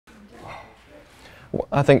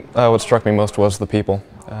I think what struck me most was the people.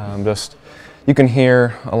 You can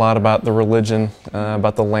hear a lot about the religion,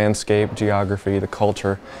 about the landscape, geography, the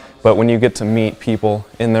culture, but when you get to meet people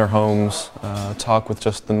in their homes, talk with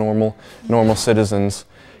just the normal citizens,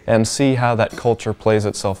 and see how that culture plays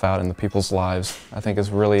itself out in the people's lives, I think is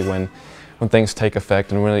really when things take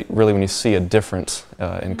effect, and really when you see a difference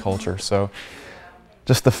in culture. So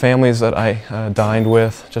just the families that I dined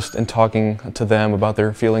with, just in talking to them about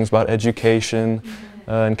their feelings about education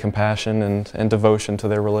and compassion and devotion to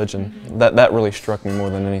their religion, that really struck me more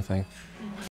than anything.